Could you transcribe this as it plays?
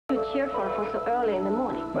You're cheerful for so early in the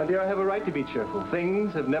morning. My dear, I have a right to be cheerful.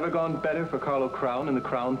 Things have never gone better for Carlo Crown in the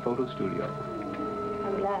Crown Photo Studio.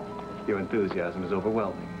 I'm glad. Your enthusiasm is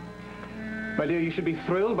overwhelming. My dear, you should be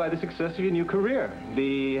thrilled by the success of your new career.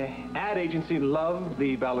 The ad agency loved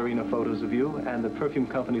the ballerina photos of you, and the perfume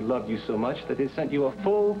company loved you so much that they sent you a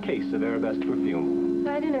full case of Arabesque perfume.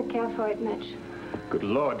 I do not care for it much. Good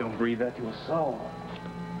Lord, don't breathe that to a soul.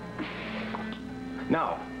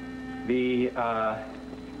 Now, the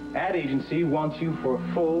ad agency wants you for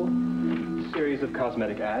a full series of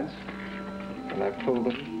cosmetic ads, and I've told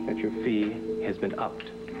them that your fee has been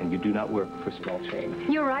upped. And you do not work for small change.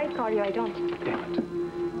 You're right, Carlo, I don't. Damn it.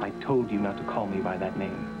 I told you not to call me by that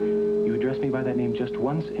name. You address me by that name just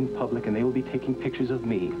once in public, and they will be taking pictures of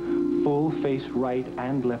me. Full face right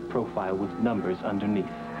and left profile with numbers underneath.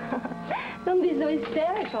 Don't be so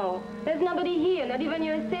hysterical. There's nobody here, not even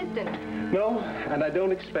your assistant. No, and I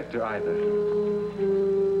don't expect her either.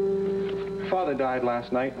 Father died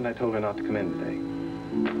last night, and I told her not to come in today.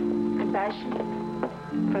 Compassion?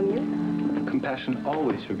 From you? Compassion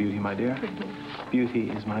always for beauty, my dear. Beauty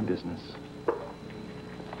is my business.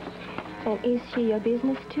 And is she your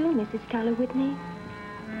business too, Mrs. Carlo Whitney?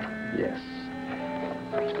 Yes.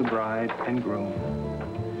 It's the bride and groom.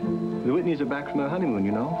 The Whitneys are back from their honeymoon,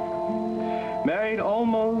 you know. Married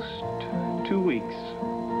almost 2 weeks.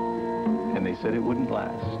 And they said it wouldn't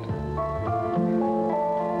last.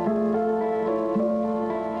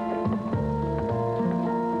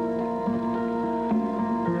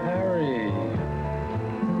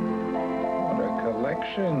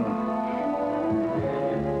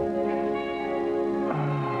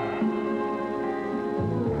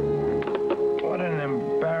 What an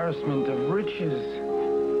embarrassment of riches.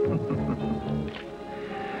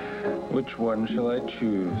 Which one shall I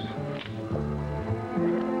choose?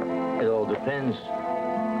 It all depends.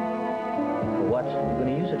 For what you're going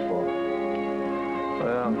to use it for?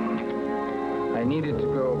 Well, I needed to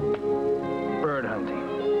go bird hunting.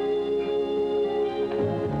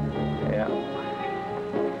 Yeah.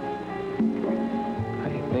 I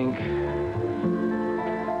think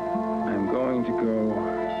I'm going to go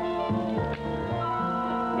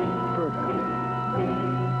bird hunting.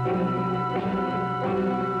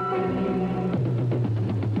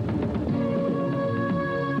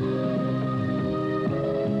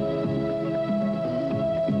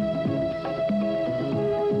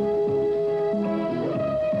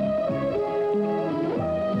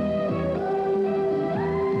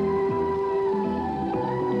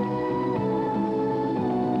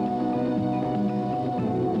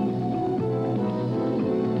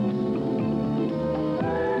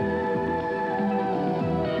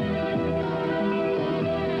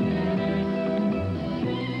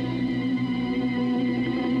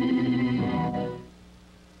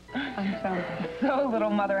 So, little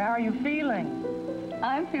mother, how are you feeling?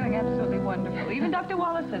 I'm feeling absolutely wonderful. Even Dr.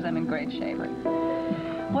 Wallace says I'm in great shape.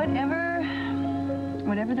 Whatever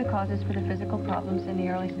the causes for the physical problems in the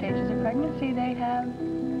early stages of pregnancy, they have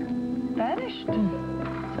vanished.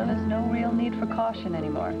 So there's no real need for caution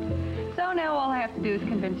anymore. So now all I have to do is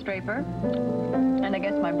convince Draper, and I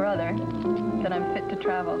guess my brother, that I'm fit to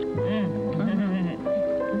travel.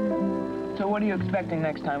 So what are you expecting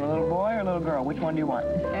next time, a little boy or a little girl? Which one do you want?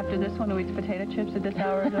 After this one who eats potato chips at this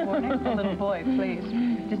hour of the morning, a little boy, please.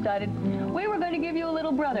 Decided we were going to give you a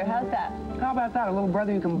little brother. How's that? How about that, a little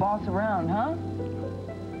brother you can boss around, huh?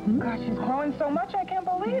 Gosh, she's growing so much, I can't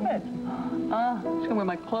believe it. She's gonna wear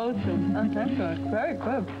my clothes and... that's good. Very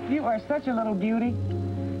good. You are such a little beauty.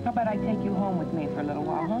 How about I take you home with me for a little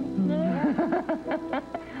while, huh?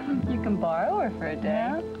 You can borrow her for a day.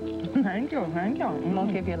 Yeah? Thank you, thank you. I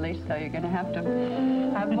won't give you a leash, though. You're gonna have to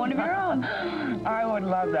have one of your own. I would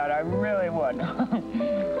love that. I really would.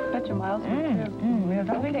 Bet your Miles would, too. Yes,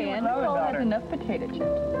 I think he would And love a Paul has daughter. enough potato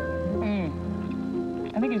chips.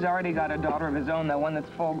 I think he's already got a daughter of his own, that one that's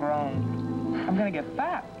full grown. I'm gonna get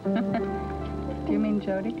fat. Do you mean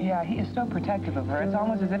Jody? Yeah, he is so protective of her. It's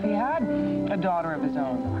almost as if he had a daughter of his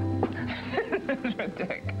own.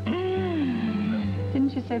 Ridiculous.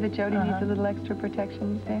 Didn't you say that Jody needs a little extra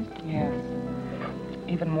protection these days? Yes.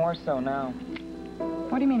 Even more so now.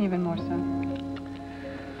 What do you mean even more so?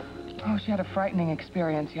 Oh, she had a frightening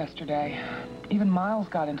experience yesterday. Even Miles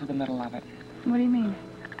got into the middle of it. What do you mean?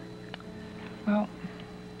 Well,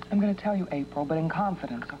 I'm going to tell you, April, but in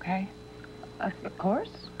confidence, okay? Of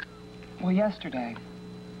course. Well, yesterday,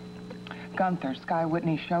 Gunther, Sky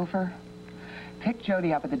Whitney's chauffeur, picked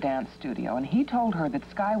Jody up at the dance studio, and he told her that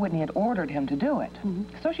Sky Whitney had ordered him to do it.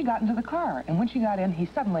 So she got into the car, and when she got in, he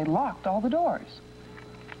suddenly locked all the doors.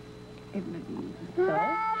 So?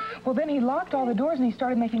 Well, then he locked all the doors and he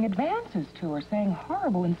started making advances to her, saying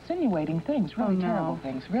horrible, insinuating things, really terrible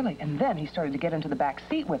things, really. And then he started to get into the back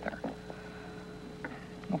seat with her.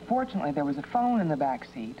 Well, fortunately, there was a phone in the back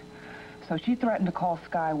seat, so she threatened to call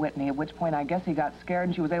Sky Whitney, at which point I guess he got scared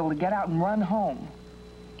and she was able to get out and run home.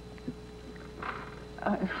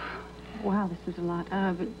 Wow, this is a lot.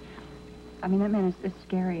 But I mean, that man is as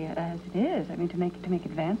scary as it is. I mean, to make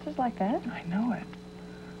advances like that. I know it.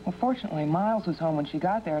 Well, fortunately, Miles was home when she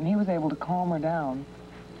got there, and he was able to calm her down.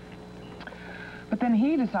 But then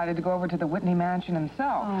he decided to go over to the Whitney mansion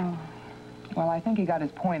himself. Oh. Well, I think he got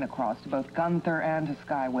his point across to both Gunther and to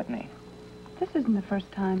Sky Whitney. This isn't the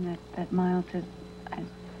first time that Miles has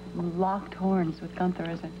locked horns with Gunther,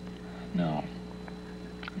 is it? No.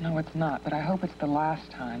 No, it's not, but I hope it's the last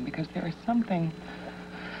time, because there is something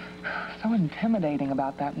so intimidating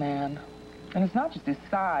about that man. And it's not just his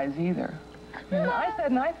size, either. I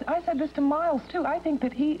mean, I said this to Miles, too. I think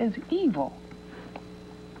that he is evil.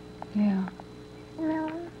 Yeah.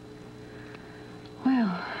 Well,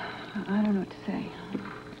 I don't know what to say.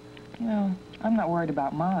 You know, I'm not worried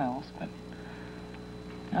about Miles, but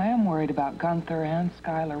I am worried about Gunther and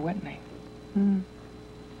Skylar Whitney.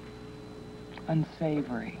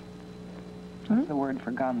 Unsavory. That's the word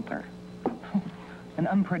for Gunther. And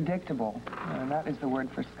unpredictable. That is the word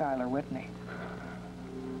for Skylar Whitney.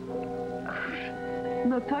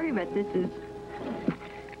 Look, talking about this is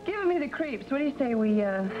giving me the creeps. What do you say we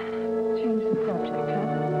change the subject, huh?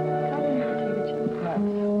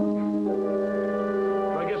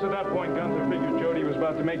 I guess at that point, Gunther figured Jody was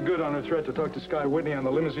about to make good on her threat to talk to Sky Whitney on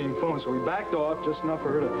the limousine phone, so he backed off just enough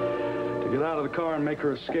for her to get out of the car and make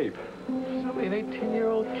her escape. She's only an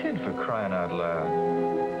 18-year-old kid, for crying out loud.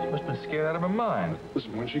 She must have been scared out of her mind.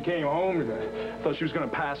 Listen, when she came home, I thought she was going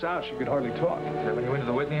to pass out. She could hardly talk. Is that when you went to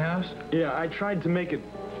the Whitney house? Yeah, I tried to make it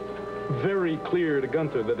very clear to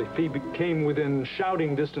Gunther that if he came within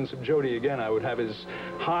shouting distance of Jody again, I would have his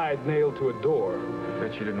hide nailed to a door.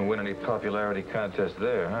 Bet you didn't win any popularity contest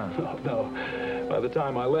there, huh? No. By the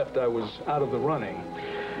time I left, I was out of the running.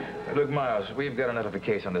 Look, Miles, we've got enough of a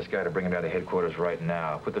case on this guy to bring him down to headquarters right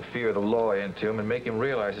now. Put the fear of the law into him and make him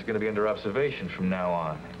realize he's going to be under observation from now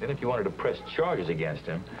on. Then if you wanted to press charges against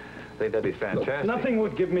him, I think that'd be fantastic. Nothing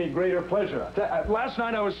would give me greater pleasure. Last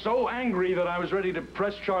night I was so angry that I was ready to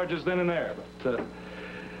press charges then and there. But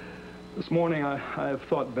this morning I have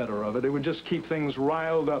thought better of it. It would just keep things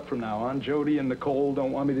riled up from now on. Jody and Nicole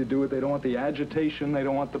don't want me to do it. They don't want the agitation. They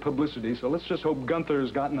don't want the publicity. So let's just hope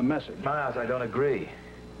Gunther's gotten the message. Miles, I don't agree.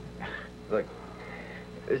 Look,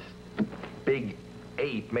 this big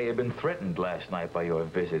ape may have been threatened last night by your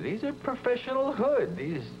visit. He's a professional hood.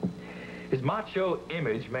 His macho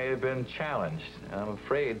image may have been challenged. I'm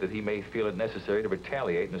afraid that he may feel it necessary to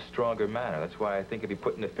retaliate in a stronger manner. That's why I think if he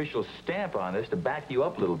put an official stamp on this to back you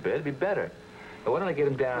up a little bit, it'd be better. But why don't I get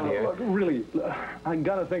him down here? Look, really, I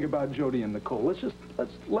got to think about Jody and Nicole. Let's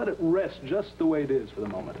let it rest just the way it is for the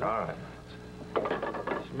moment. All right.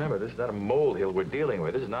 Just remember, this is not a molehill we're dealing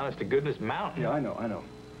with. This is an honest-to-goodness mountain. Yeah, I know.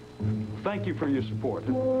 Thank you for your support.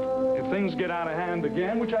 If things get out of hand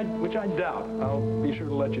again, which I doubt, I'll be sure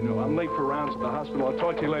to let you know. I'm late for rounds at the hospital. I'll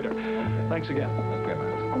talk to you later. Thanks again. Okay,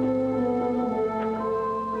 Miles.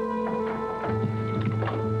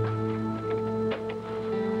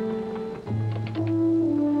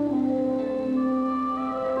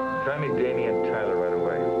 Try me Damien Tyler right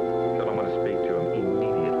away. Tell him I want to speak to him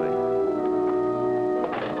immediately.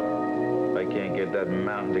 If I can't get that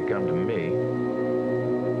mountain to come to me,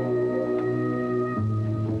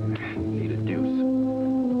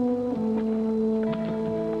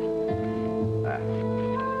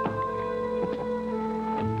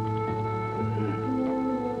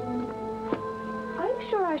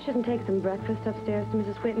 Shouldn't take some breakfast upstairs to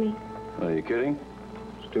Mrs. Whitney. Are you kidding?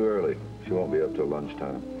 It's too early. She won't be up till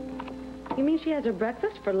lunchtime. You mean she has her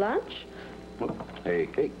breakfast for lunch? Well, hey,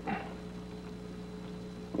 Kate.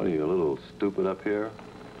 What are you, a little stupid up here?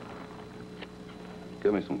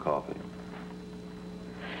 Give me some coffee.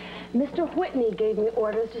 Mr. Whitney gave me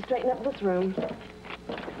orders to straighten up this room.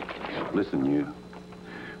 Listen, you.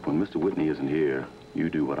 When Mr. Whitney isn't here, you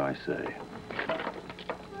do what I say.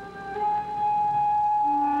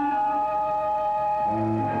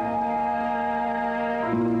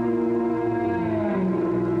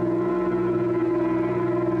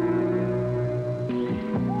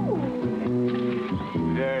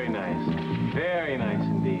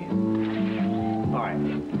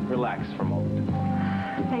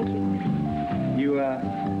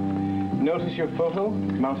 Notice your photo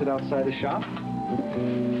mounted outside the shop?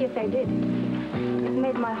 Yes, I did. It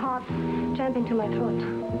made my heart jump into my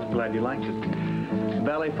throat. Glad you liked it.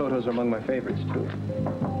 Ballet photos are among my favorites, too.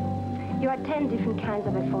 You are 10 different kinds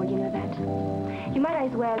of effort, you know that. You might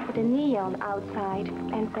as well put a neon outside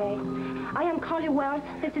and say, I am Carly Wells,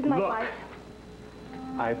 this is my wife.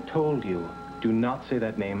 I've told you, do not say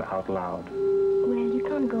that name out loud. Well, you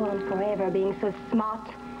can't go on forever being so smart,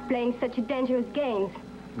 playing such dangerous games.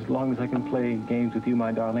 As long as I can play games with you,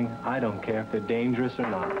 my darling, I don't care if they're dangerous or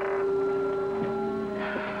not.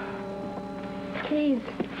 Please,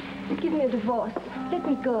 give me a divorce. Let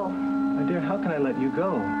me go. My dear, how can I let you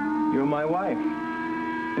go? You're my wife.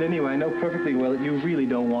 And anyway, I know perfectly well that you really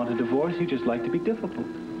don't want a divorce. You just like to be difficult.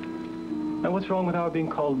 Now, what's wrong with our being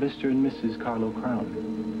called Mr. and Mrs. Carlo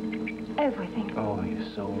Crown? Everything. Oh, you're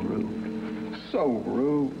so rude. So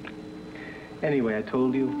rude. Anyway, I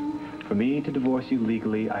told you, for me to divorce you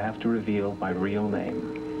legally, I have to reveal my real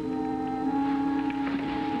name.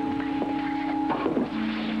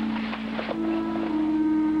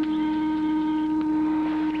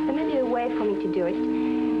 There may be a way for me to do it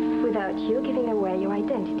without you giving away your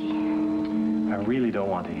identity. I really don't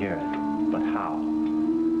want to hear it, but how?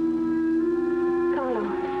 Carlo,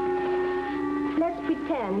 let's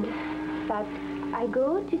pretend that I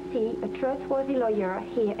go to see a trustworthy lawyer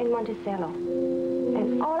here in Monticello.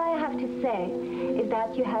 And all I have to say is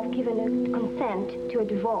that you have given a consent to a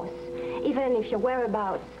divorce, even if your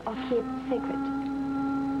whereabouts are kept secret.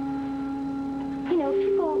 You know,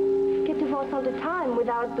 people get divorced all the time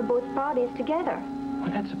without the both parties together.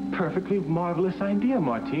 Well, that's a perfectly marvelous idea,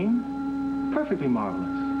 Martine. Perfectly marvelous.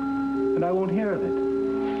 And I won't hear of it.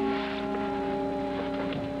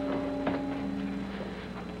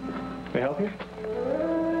 May I help you?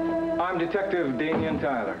 I'm Detective Damian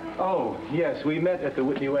Tyler. Oh, yes, we met at the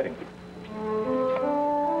Whitney wedding.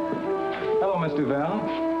 Hello, Miss Duval.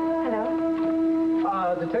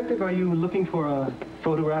 Hello? Detective, are you looking for a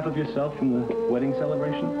photograph of yourself from the wedding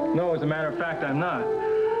celebration? No, as a matter of fact, I'm not.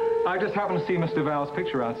 I just happened to see Miss Duval's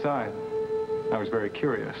picture outside. I was very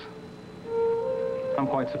curious. I'm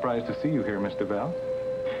quite surprised to see you here, Miss Duval.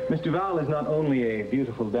 Miss Duval is not only a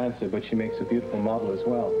beautiful dancer, but she makes a beautiful model as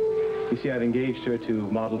well. You see, I've engaged her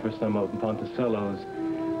to model for some of Monticello's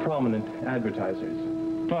prominent advertisers.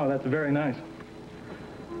 Oh, that's very nice.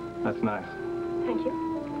 That's nice. Thank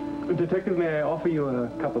you. Detective, may I offer you a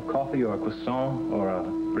cup of coffee or a croissant or a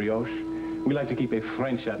brioche? We like to keep a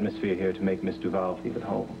French atmosphere here to make Miss Duval feel at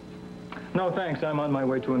home. No, thanks. I'm on my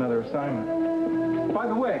way to another assignment. By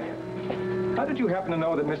the way, how did you happen to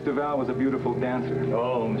know that Miss Duval was a beautiful dancer?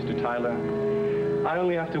 Oh, Mr. Tyler, I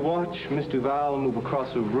only have to watch Miss Duval move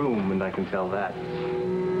across a room and I can tell that.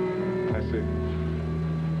 I see.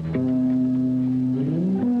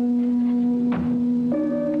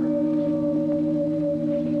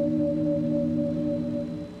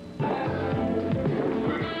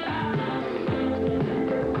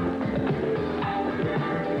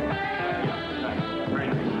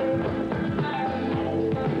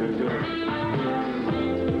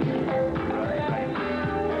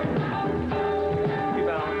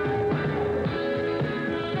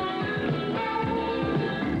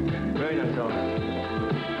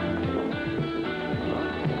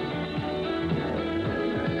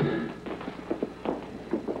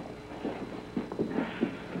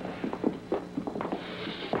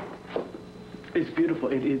 It's beautiful.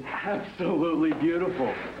 It is absolutely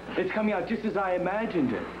beautiful. It's coming out just as I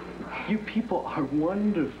imagined it. You people are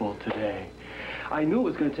wonderful today. I knew it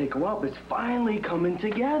was going to take a while, but it's finally coming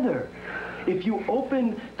together. If you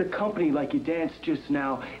open the company like you danced just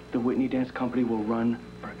now, the Whitney Dance Company will run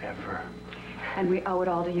forever. And we owe it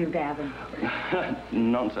all to you, Gavin.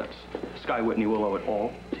 Nonsense. Sky Whitney will owe it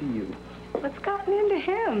all to you. What's gotten into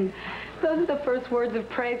him? Those are the first words of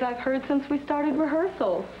praise I've heard since we started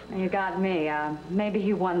rehearsals. You got me. Maybe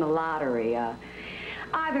he won the lottery.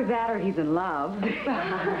 Either that or he's in love.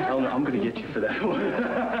 Eleanor, I'm going to get you for that one.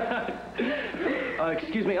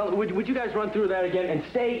 Excuse me, Eleanor, would you guys run through that again and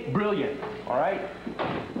stay brilliant, all right?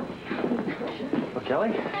 Well,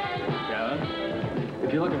 Kelly? Gavin?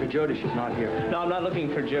 If you're looking for Jody, she's not here. No, I'm not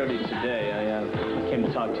looking for Jody today. I came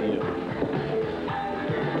to talk to you.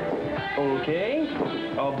 Okay.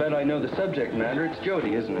 I'll bet I know the subject matter. It's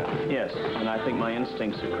Jody, isn't it? Yes, and I think my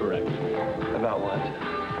instincts are correct. About what?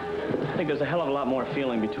 I think there's a hell of a lot more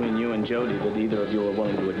feeling between you and Jody than either of you are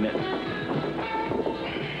willing to admit.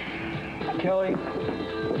 Kelly,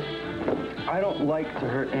 I don't like to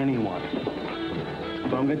hurt anyone.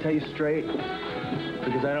 But I'm going to tell you straight,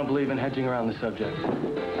 because I don't believe in hedging around the subject.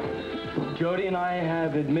 Jody and I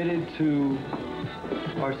have admitted to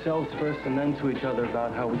ourselves first and then to each other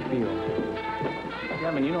about how we feel.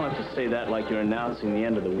 Gavin, you don't have to say that like you're announcing the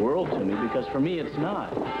end of the world to me, because for me it's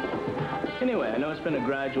not. Anyway, I know it's been a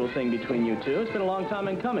gradual thing between you two. It's been a long time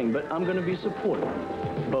in coming, but I'm going to be supportive.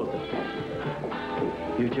 both of you.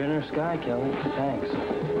 You're a generous guy, Kelly. Thanks.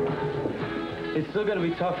 It's still going to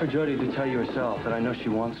be tough for Jody to tell you herself, but I know she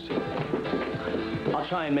wants to. I'll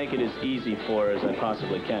try and make it as easy for her as I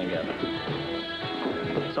possibly can,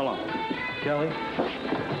 Gavin. So long. Kelly,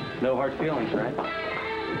 no hard feelings, right?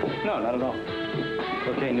 No, not at all.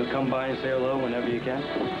 Okay, and you'll come by and say hello whenever you can?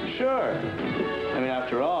 Sure. I mean,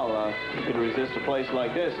 after all, you could resist a place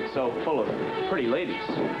like this. It's so full of pretty ladies.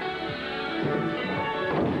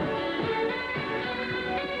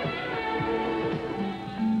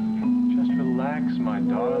 Just relax, my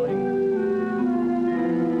darling.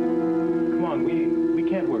 Come on, we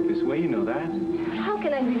can't work this way, you know that. How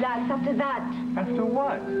can I relax after that? After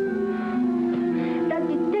what? That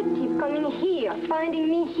detective coming here, finding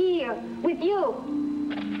me here, with you.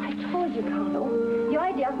 I told you, Carlo. Your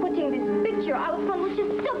idea of putting this picture out front was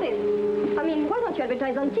just stupid. I mean, why don't you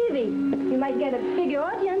advertise on TV? You might get a bigger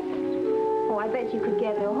audience. Oh, I bet you could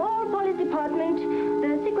get the whole police department,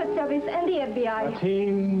 the Secret Service, and the FBI.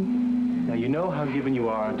 Martine, now you know how given you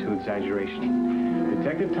are to exaggeration.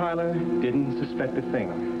 Detective Tyler didn't suspect a thing.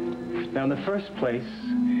 Now, in the first place,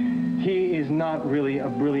 he is not really a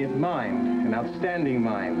brilliant mind, an outstanding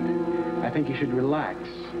mind. I think you should relax.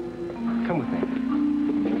 Come with me.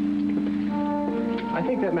 I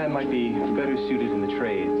think that man might be better suited in the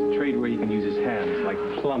trade where he can use his hands, like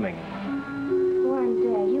plumbing. One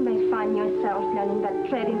day you may find yourself learning that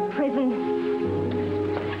trade in prison.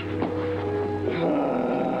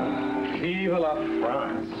 Vive la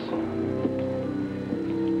France.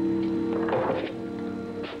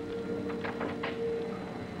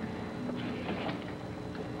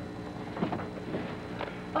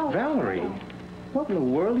 Oh. Valerie, what in the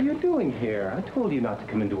world are you doing here? I told you not to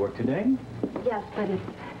come into work today. Yes, but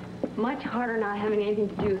it's much harder not having anything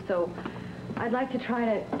to do, so I'd like to try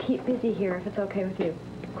to keep busy here, if it's okay with you.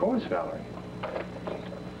 Of course, Valerie.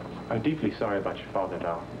 I'm deeply sorry about your father,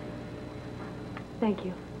 Val. Thank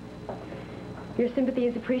you. Your sympathy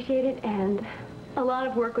is appreciated, and a lot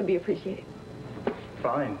of work would be appreciated.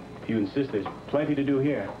 Fine. If you insist, there's plenty to do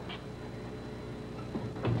here.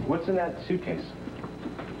 What's in that suitcase?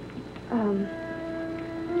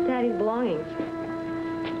 Daddy's belongings.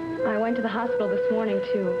 I went to the hospital this morning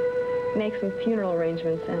to make some funeral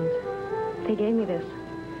arrangements, and they gave me this.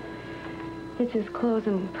 It's his clothes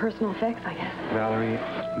and personal effects, I guess. Valerie,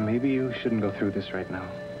 maybe you shouldn't go through this right now.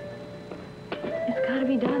 It's got to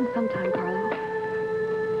be done sometime, Carlo.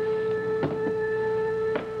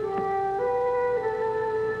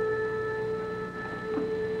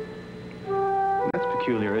 That's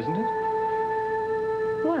peculiar, isn't it?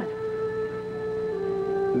 What?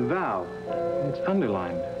 The vow. It's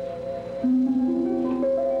underlined.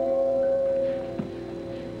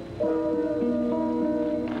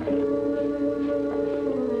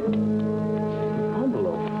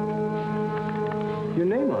 Envelope. Your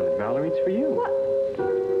name on it, Valerie. It's for you. What?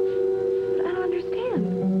 I don't understand.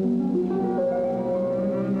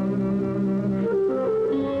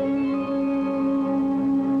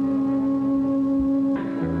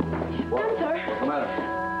 Gunther. What's the matter?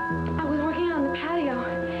 I was working on the patio,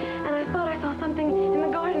 and I thought I saw something in the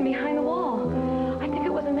garden behind the wall. I think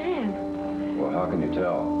it was a man. Well, how can you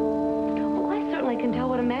tell? Well, I certainly can tell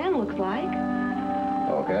what a man looks like.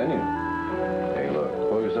 Oh, can you? Hey, look,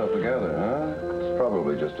 pull yourself together, huh? It's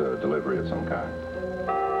probably just a delivery of some kind.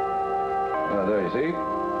 Now, there, you see?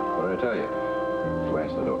 What did I tell you? So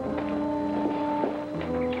answer the door.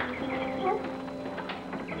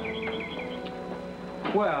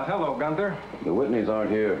 Well, hello, Gunther. The Whitneys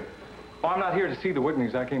aren't here. Oh, I'm not here to see the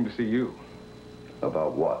Whitneys. I came to see you.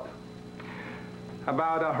 About what?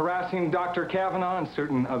 About harassing Dr. Kavanaugh and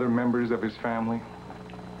certain other members of his family.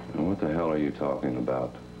 And what the hell are you talking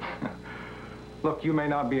about? Look, you may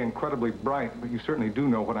not be incredibly bright, but you certainly do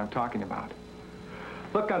know what I'm talking about.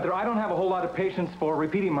 Look, Gunther, I don't have a whole lot of patience for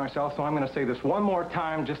repeating myself, so I'm going to say this one more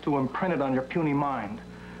time just to imprint it on your puny mind.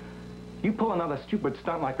 You pull another stupid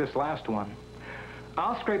stunt like this last one,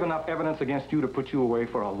 I'll scrape enough evidence against you to put you away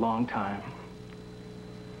for a long time.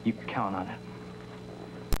 You can count on it.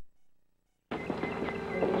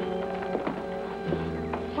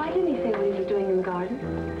 Why didn't he say what he was doing in the garden?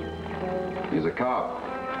 He's a cop.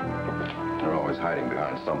 They're always hiding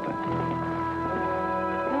behind something.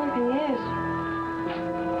 The only thing is,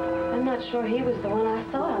 I'm not sure he was the one I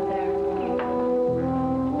saw out there.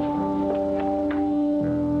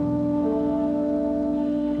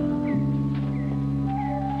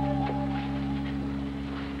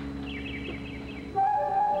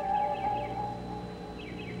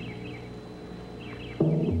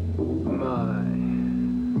 My,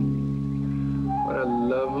 what a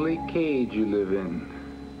lovely cage you live in.